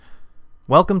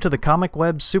Welcome to the Comic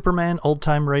Web Superman Old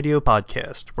Time Radio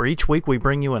Podcast, where each week we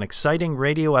bring you an exciting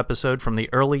radio episode from the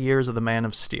early years of the Man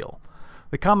of Steel.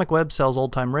 The Comic Web sells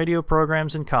old-time radio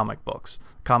programs and comic books.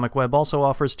 Comic Web also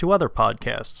offers two other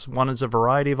podcasts. One is a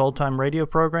variety of old-time radio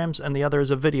programs, and the other is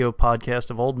a video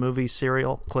podcast of old movies,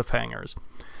 serial cliffhangers.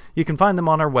 You can find them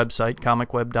on our website,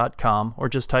 comicweb.com, or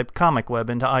just type Comic Web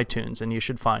into iTunes and you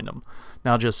should find them.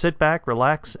 Now just sit back,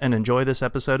 relax, and enjoy this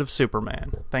episode of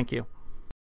Superman. Thank you.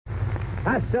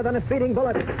 Faster than a speeding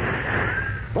bullet.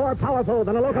 More powerful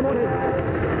than a locomotive.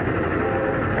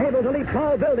 Able to leap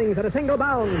tall buildings at a single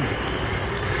bound.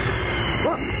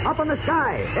 Look, up in the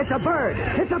sky. It's a bird.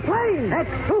 It's a plane.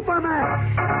 It's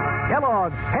Superman.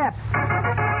 Kellogg's Pep.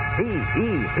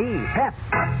 P-E-P, Pep.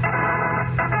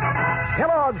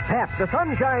 Kellogg's Pep, the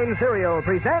Sunshine Cereal,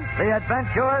 presents The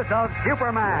Adventures of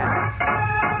Superman.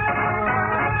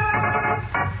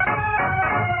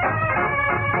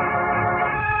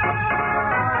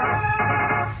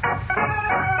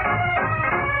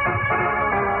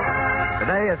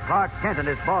 Today, as Clark Kent and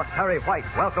his boss, Perry White,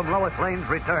 welcome Lois Lane's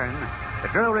return, the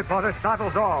girl reporter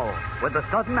startles all with the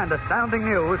sudden and astounding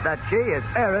news that she is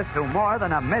heiress to more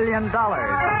than $1 million.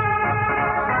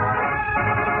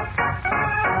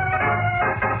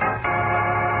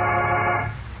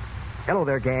 Hello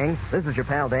there, gang. This is your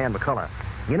pal, Dan McCullough.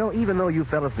 You know, even though you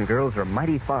fellas and girls are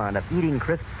mighty fond of eating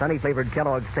crisp, sunny-flavored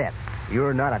Kellogg's Pep,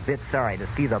 you're not a bit sorry to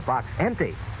see the box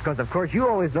empty. Because, of course, you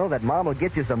always know that Mom will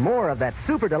get you some more of that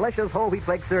super delicious whole wheat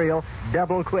flake cereal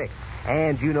double quick.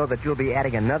 And you know that you'll be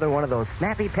adding another one of those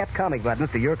snappy Pep comic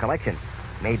buttons to your collection.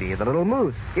 Maybe the little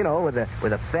moose, you know, with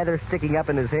a feather sticking up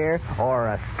in his hair, or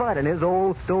a spud in his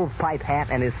old stovepipe hat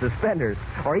and his suspenders,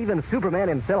 or even Superman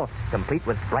himself, complete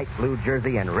with bright blue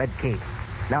jersey and red cape.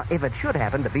 Now, if it should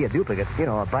happen to be a duplicate, you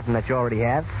know, a button that you already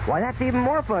have, why, that's even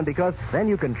more fun, because then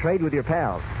you can trade with your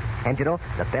pals. And you know,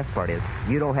 the best part is,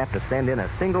 you don't have to send in a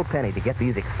single penny to get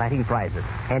these exciting prizes.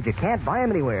 And you can't buy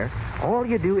them anywhere. All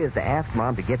you do is to ask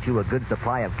Mom to get you a good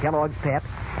supply of Kellogg's Pep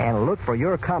and look for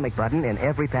your comic button in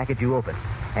every package you open.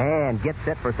 And get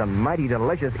set for some mighty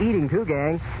delicious eating, too,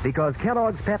 gang, because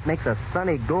Kellogg's Pep makes a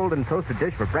sunny golden toasted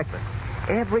dish for breakfast.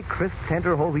 Every crisp,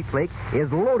 tender whole wheat flake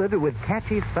is loaded with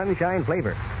catchy sunshine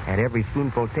flavor. And every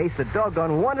spoonful tastes so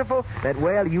doggone wonderful that,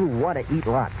 well, you want to eat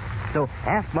lots. So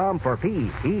ask Mom for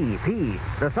P-E-P,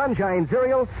 the Sunshine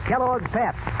Cereal, Kellogg's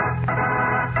Pep.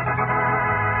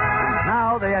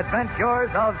 Now, the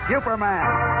adventures of Superman.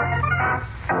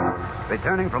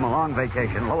 Returning from a long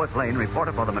vacation, Lois Lane,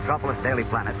 reporter for the Metropolis Daily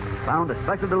Planet, found a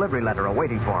special delivery letter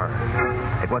awaiting for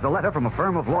her. It was a letter from a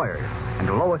firm of lawyers, and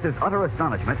to Lois's utter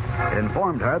astonishment, it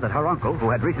informed her that her uncle, who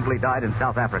had recently died in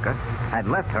South Africa, had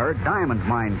left her diamond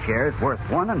mine shares worth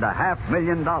 $1.5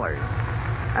 million.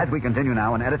 As we continue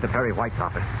now in Editor Perry White's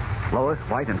office, Lois,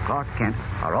 White, and Clark Kent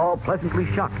are all pleasantly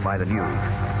shocked by the news.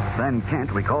 Then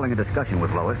Kent, recalling a discussion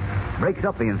with Lois, breaks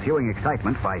up the ensuing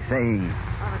excitement by saying,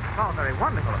 Well, it's all very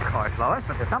wonderful, of course, Lois,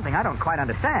 but there's something I don't quite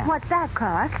understand. What's that,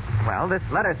 Clark? Well, this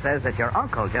letter says that your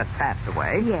uncle just passed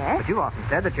away. Yes. But you often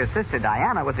said that your sister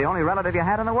Diana was the only relative you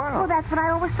had in the world. Well, that's what I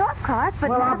always thought, Clark, but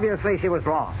well, now... obviously she was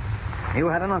wrong. You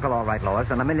had an uncle, all right,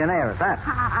 Lois, and a millionaire at that.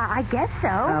 I guess so.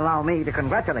 Allow me to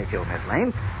congratulate you, Miss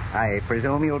Lane. I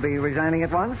presume you'll be resigning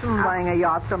at once and buying a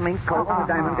yacht, some mink coat, and a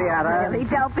diamond tiara. Really,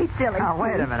 don't be silly. Now,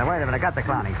 wait a minute. Got the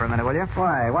clowning for a minute, will you?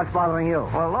 Why? What's bothering you?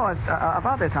 Well, Lois,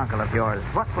 about this uncle of yours,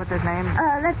 what's his name?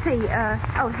 Let's see. Here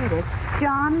it is.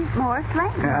 John Morris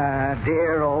Lane.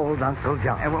 Dear old Uncle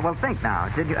John. Well, think now.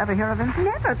 Did you ever hear of him?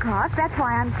 Never, Clark. That's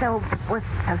why I'm so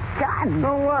stunned.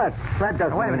 So what? That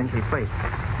doesn't Wait a minute, Chief, please.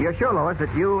 You're sure, Lois,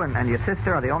 that you and your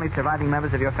sister are the only surviving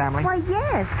members of your family? Why,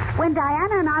 yes. When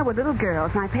Diana and I were little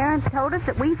girls, my parents told us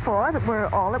that we four that were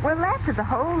all that were left of the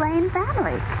whole Lane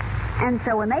family. And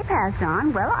so when they passed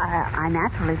on, well, I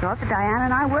naturally thought that Diana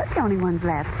and I were the only ones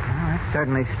left. Well, that's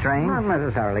certainly strange. Not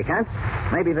necessarily, Kent.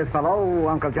 Maybe this fellow,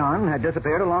 Uncle John, had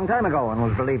disappeared a long time ago and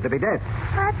was believed to be dead.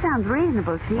 That sounds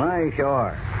reasonable, Chief. Why,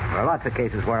 sure. There are lots of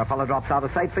cases where a fellow drops out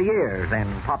of sight for years, then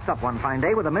pops up one fine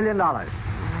day with $1 million.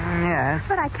 Yes.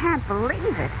 But I can't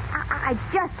believe it. I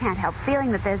just can't help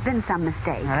feeling that there's been some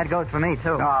mistake. Now, that goes for me,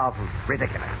 too. Oh,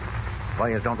 ridiculous.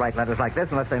 Lawyers don't write letters like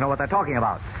this unless they know what they're talking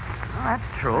about. Well, that's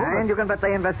true. And you can bet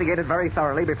they investigated very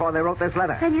thoroughly before they wrote this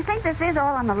letter. Then you think this is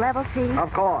all on the level, Chief?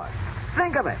 Of course.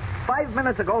 Think of it. 5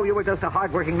 minutes ago, you were just a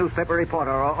hard-working newspaper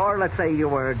reporter, or let's say you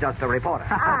were just a reporter.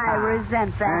 I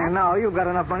resent that. And now you've got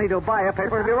enough money to buy a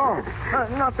paper of your own.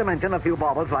 Not to mention a few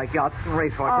baubles like yachts and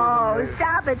racehorses. Oh,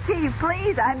 stop it, Chief,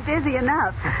 please. I'm dizzy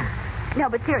enough. No,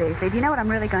 but seriously, do you know what I'm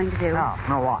really going to do?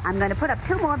 No what? I'm going to put up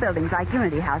 2 more buildings like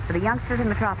Unity House for the youngsters in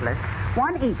Metropolis.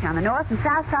 One each on the north and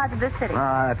south sides of this city.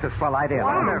 That's a swell idea.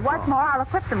 And what's more, I'll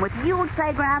equip them with huge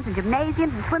playgrounds and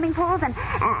gymnasiums and swimming pools and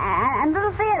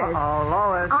little theaters. Oh,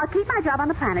 Lois. I'll keep my job on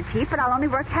the planet, Chief, but I'll only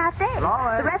work half day.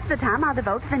 Lois. The rest of the time I'll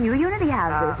devote to the new Unity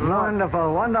houses.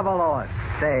 Wonderful, wonderful, Lois.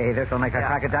 Say, this will make a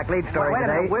Crackerjack lead story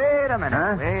today. Wait a minute.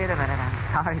 Huh? Wait a minute.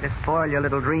 I'm sorry to spoil your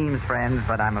little dreams, friends,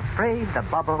 but I'm afraid the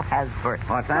bubble has burst. What's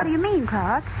What that? do you mean,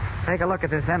 Clark? Take a look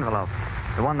at this envelope.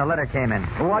 The one the letter came in.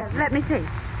 What? Yes, let me see.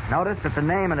 Notice that the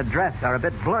name and address are a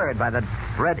bit blurred by the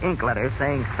red ink letters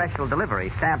saying special delivery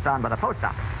stamped on by the post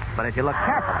office. But if you look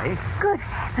carefully, Good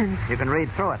heavens. you can read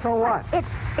through it. So what? It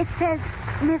says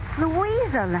Miss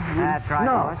Louisa Lane. That's right,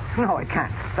 No, Lois. no, it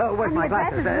can't. Where's And my the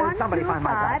address glasses? is Somebody find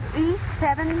my glasses. 125 East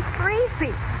 73th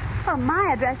Street. Well,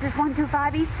 my address is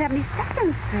 125 East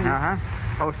 72nd Street. Uh-huh.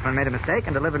 Postman made a mistake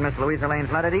and delivered Miss Louisa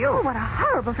Lane's letter to you. Oh, what a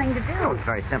horrible thing to do. Oh, it's a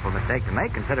very simple mistake to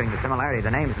make, considering the similarity of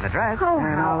the names and address. Oh,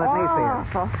 Yeah, how now let me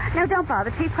see awful. No, don't bother.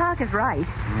 Chief Clark is right.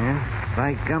 Yeah,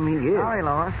 by gummy, he is. Sorry,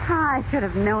 Lois. I should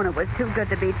have known it was too good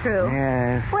to be true.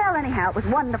 Yes. Well, anyhow, it was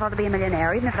wonderful to be a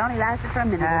millionaire, even if it only lasted for a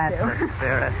minute That's or two. the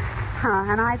spirit.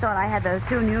 And I thought I had those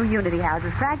 2 new Unity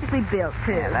houses practically built,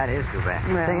 too. Yeah, that is too bad.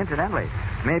 Well. Say, incidentally,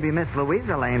 maybe Miss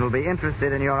Louisa Lane will be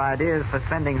interested in your ideas for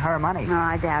spending her money. No,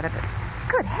 I doubt it.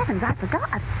 Good heavens, I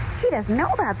forgot. She doesn't know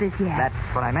about this yet.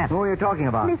 That's what I meant. Who are you talking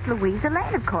about? Miss Louisa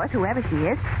Lane, of course, whoever she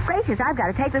is. Gracious, I've got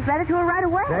to take this letter to her right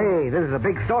away. Hey, this is a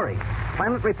big story.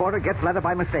 Planet reporter gets letter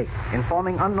by mistake,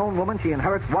 informing unknown woman she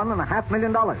inherits $1.5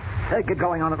 million. Get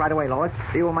going on it right away, Lois.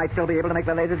 You might still be able to make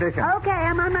the late edition. Okay,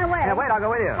 I'm on my way. Yeah, wait, I'll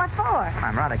go with you. What for?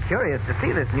 I'm rather curious to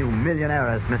see this new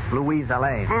millionaire, Miss Louisa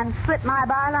Lane. And split my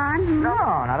byline? No,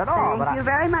 not at all. Thank you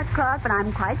very much, Clark, but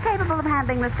I'm quite capable of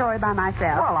handling the story by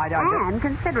myself. Well, I don't- And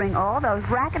considering all those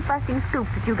racket-busting scoops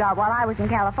that you got while I was in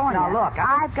California, Now, look,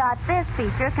 I've got this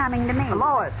feature coming to me.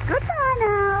 Lois. Goodbye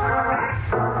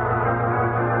now.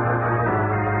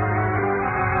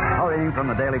 Hurrying from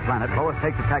the Daily Planet, Lois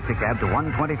takes a taxicab to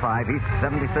 125 East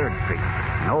 73rd Street,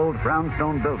 an old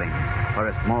brownstone building where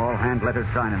a small hand-lettered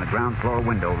sign in the ground floor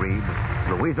window reads,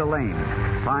 Louisa Lane,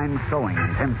 fine sewing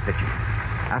and hem stitching.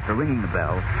 After ringing the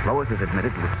bell, Lois is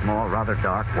admitted to a small, rather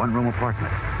dark, one-room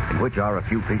apartment, in which are a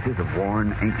few pieces of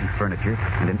worn, ancient furniture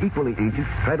and an equally ancient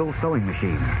treadle sewing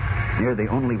machine. Near the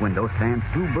only window stands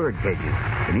 2 bird cages,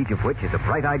 in each of which is a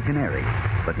bright-eyed canary.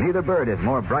 But neither bird is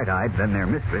more bright-eyed than their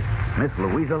mistress, Miss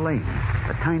Louisa Lane,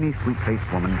 a tiny,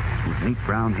 sweet-faced woman whose neat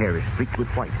brown hair is streaked with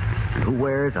white, and who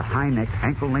wears a high-necked,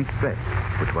 ankle-length dress,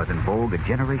 which was in vogue a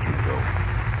generation ago.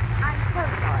 I'm so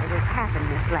sorry this happened,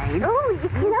 Miss Lane. Oh,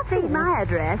 it's See, nothing. my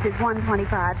address is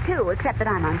 125 too, except that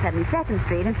I'm on 72nd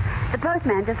Street, and the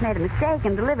postman just made a mistake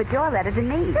and delivered your letter to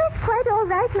me. That's quite all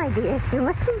right, my dear. You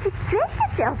mustn't distress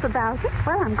yourself about it.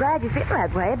 Well, I'm glad you feel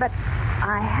that way, but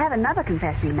I have another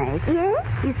confession to make. Yes?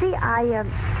 You see, I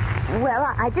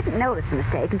didn't notice the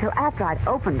mistake until after I'd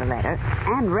opened the letter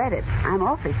and read it. I'm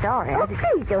awfully sorry. Oh,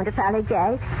 please don't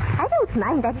apologize. I don't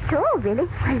mind that at all, really.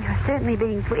 Well, you're certainly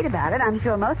being sweet about it. I'm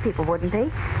sure most people wouldn't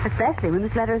be, especially when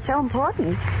this letter is so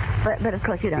important. But of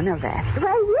course, you don't know that.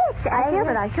 Well, yes, I feel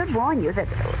that I should warn you that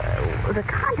the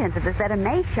contents of this letter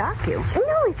may shock you.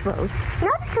 No, it won't.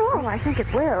 Not at all. Oh, I think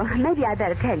it will. Maybe I'd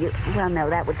better tell you. Well, no,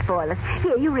 that would spoil it.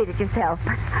 Here, you read it yourself.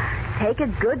 Take a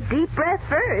good deep breath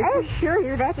first. I assure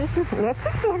you that isn't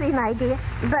necessary, my dear.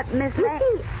 But, Miss You Lane...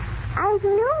 see, I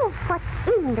know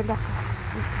what's in the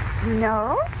letter.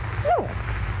 No? Yes,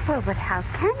 Well, but how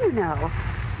can you know?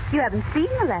 You haven't seen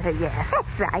the letter yet.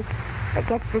 that's right. But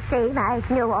just the same, I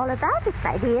know all about it,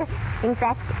 my dear. In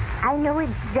fact, I know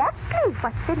exactly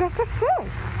what the letter says.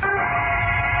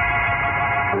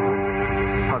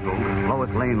 Puzzled, Lois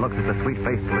Lane looks at the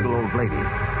sweet-faced little old lady,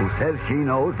 who says she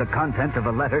knows the content of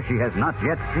a letter she has not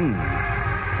yet seen.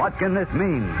 What can this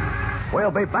mean?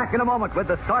 We'll be back in a moment with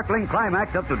the startling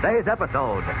climax of today's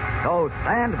episode. So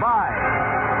stand by.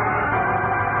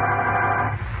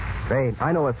 Say,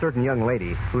 I know a certain young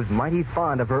lady who's mighty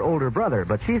fond of her older brother,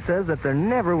 but she says that there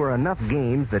never were enough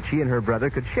games that she and her brother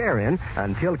could share in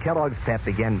until Kellogg's Pep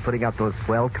began putting out those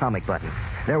swell comic buttons.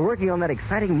 They're working on that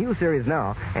exciting new series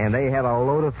now, and they have a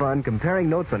load of fun comparing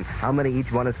notes on how many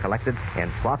each one has collected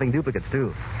and swapping duplicates,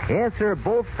 too. Yes, sir,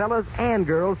 both fellas and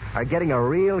girls are getting a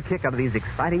real kick out of these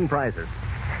exciting prizes.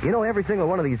 You know, every single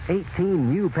one of these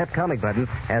 18 new Pep comic buttons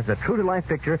has a true-to-life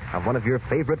picture of one of your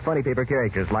favorite funny paper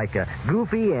characters, like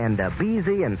Goofy and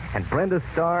Beezy and Brenda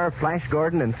Starr, Flash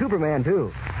Gordon, and Superman,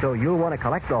 too. So you'll want to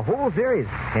collect the whole series.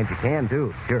 And you can,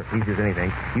 too. Sure, easy as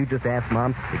anything. You just ask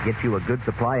Mom to get you a good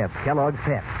supply of Kellogg's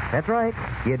Pep. That's right.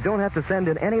 You don't have to send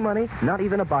in any money, not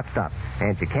even a box stop.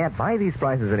 And you can't buy these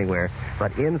prizes anywhere.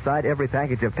 But inside every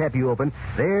package of Pep you open,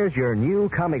 there's your new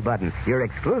comic button, your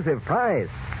exclusive prize.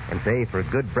 And say, for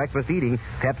good breakfast eating,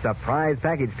 Pep's a prize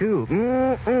package, too.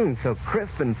 So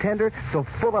crisp and tender, so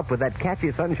full up with that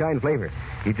catchy sunshine flavor.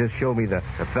 You just show me the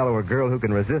fellow or girl who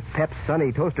can resist Pep's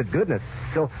sunny toasted goodness.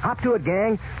 So hop to it,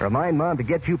 gang. Remind Mom to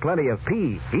get you plenty of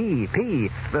P.E.P.,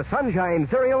 the sunshine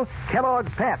cereal,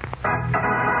 Kellogg's Pep.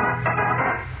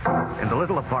 In the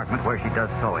little apartment where she does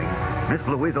sewing, Miss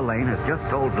Louisa Lane has just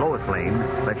told Lois Lane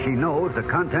that she knows the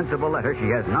contents of a letter she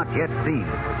has not yet seen.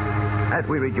 As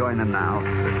we rejoin them now,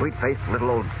 the sweet-faced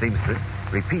little old seamstress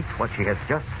repeats what she has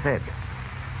just said.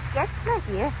 Yes, my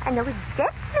dear. I know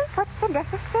exactly what the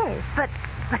letter says. But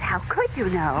how could you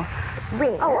know?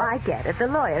 Well... Oh, I get it. The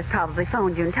lawyers probably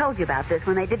phoned you and told you about this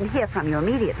when they didn't hear from you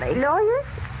immediately. Lawyers?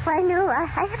 Why, no, I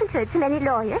haven't heard from any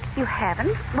lawyers. You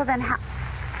haven't? Well, then how...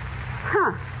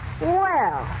 Huh.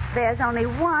 Well, there's only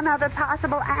one other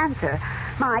possible answer.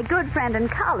 My good friend and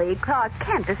colleague, Clark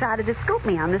Kent, decided to scoop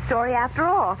me on the story after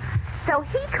all. So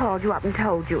he called you up and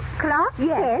told you. Clark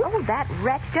Yes. Kent? Oh, that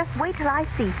wretch. Just wait till I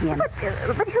see him.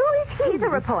 But who is he? He's a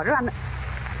reporter on the...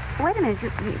 Wait a minute.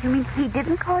 You mean he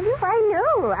didn't call you? Why,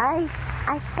 no. I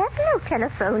have no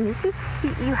telephone, you see.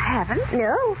 You haven't?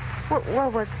 No.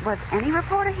 Well, was any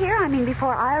reporter here? I mean,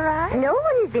 before I arrived? No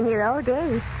one has been here all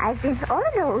day. I've been all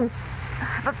alone.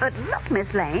 But look,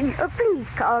 Miss Lane. Oh, please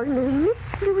call me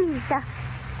Miss Louisa.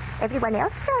 Everyone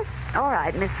else does. All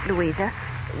right, Miss Louisa.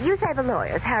 You say the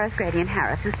lawyers, Harris, Grady, and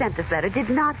Harris, who sent this letter, did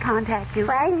not contact you?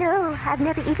 Why, no. I've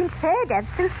never even heard of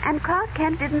them. And Clark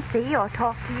Kent didn't see or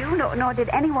talk to you, nor did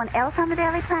anyone else on the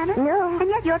Daily Planet? No. And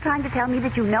yet you're trying to tell me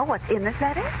that you know what's in this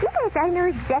letter? Yes, I know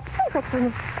exactly what's in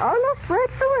it. Almost word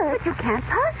for word. But you can't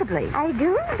possibly. I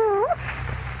do know.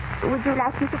 Would you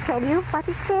like me to tell you what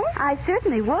it says? I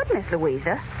certainly would, Miss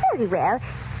Louisa. Very well.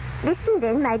 Listen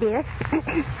then, my dear.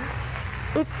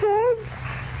 It says,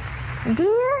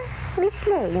 Dear Miss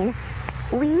Lane,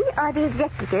 we are the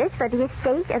executors for the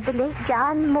estate of the late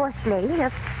John Morse Lane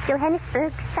of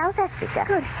Johannesburg, South Africa.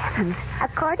 Good heavens.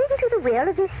 According to the will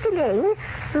of Mr. Lane,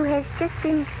 who has just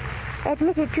been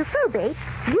admitted to probate,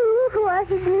 you, who are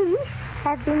his niece,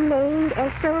 have been named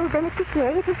as sole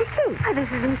beneficiary of his estate. Oh,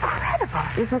 this is incredible.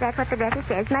 Isn't that what the letter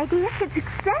says, my dear? It's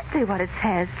exactly what it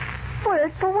says.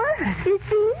 Word for word. You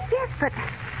see? Yes,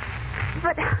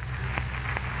 but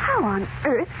how on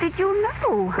earth did you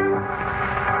know?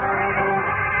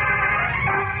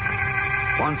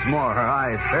 Once more, her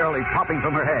eyes fairly popping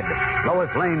from her head, Lois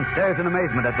Lane stares in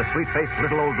amazement at the sweet-faced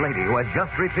little old lady who has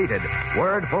just repeated,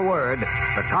 word for word,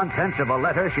 the contents of a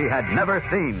letter she had never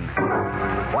seen.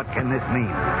 What can this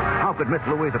mean? How could Miss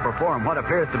Louisa perform what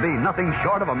appears to be nothing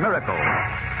short of a miracle?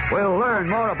 We'll learn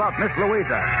more about Miss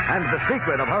Louisa and the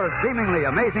secret of her seemingly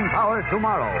amazing powers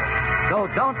tomorrow. So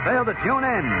don't fail to tune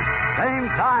in. Same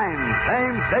time,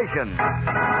 same station.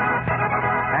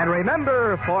 And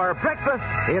remember, for breakfast,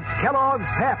 it's Kellogg's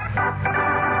Pep.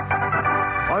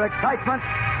 For excitement,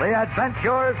 the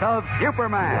adventures of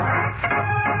Superman.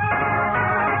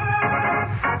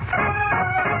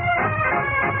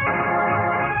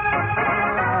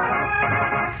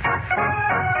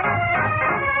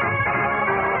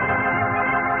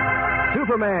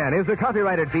 Superman is a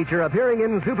copyrighted feature appearing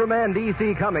in Superman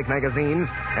DC comic magazines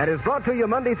and is brought to you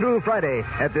Monday through Friday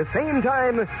at the same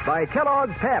time by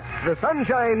Kellogg's Pep, the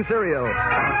Sunshine Cereal.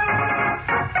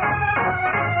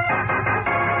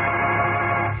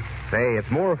 Say,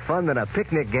 it's more fun than a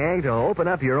picnic, gang, to open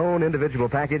up your own individual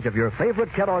package of your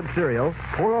favorite Kellogg's cereal,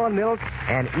 pour on milk,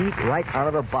 and eat right out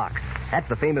of the box. That's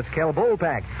the famous Kel Bowl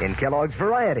Pack in Kellogg's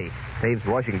Variety. Saves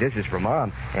washing dishes for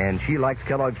Mom, and she likes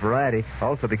Kellogg's Variety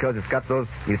also because it's got those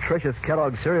nutritious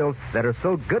Kellogg's cereals that are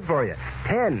so good for you.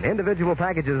 10 individual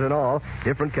packages in all,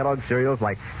 different Kellogg's cereals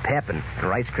like Pep and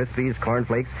Rice Krispies, Corn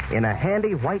Flakes, in a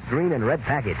handy white, green, and red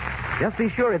package. Just be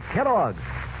sure it's Kellogg's.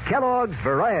 Kellogg's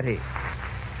Variety.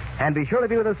 And be sure to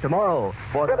be with us tomorrow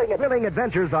for thrilling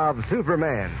adventures of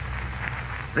Superman.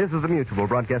 This is the Mutual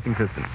Broadcasting System.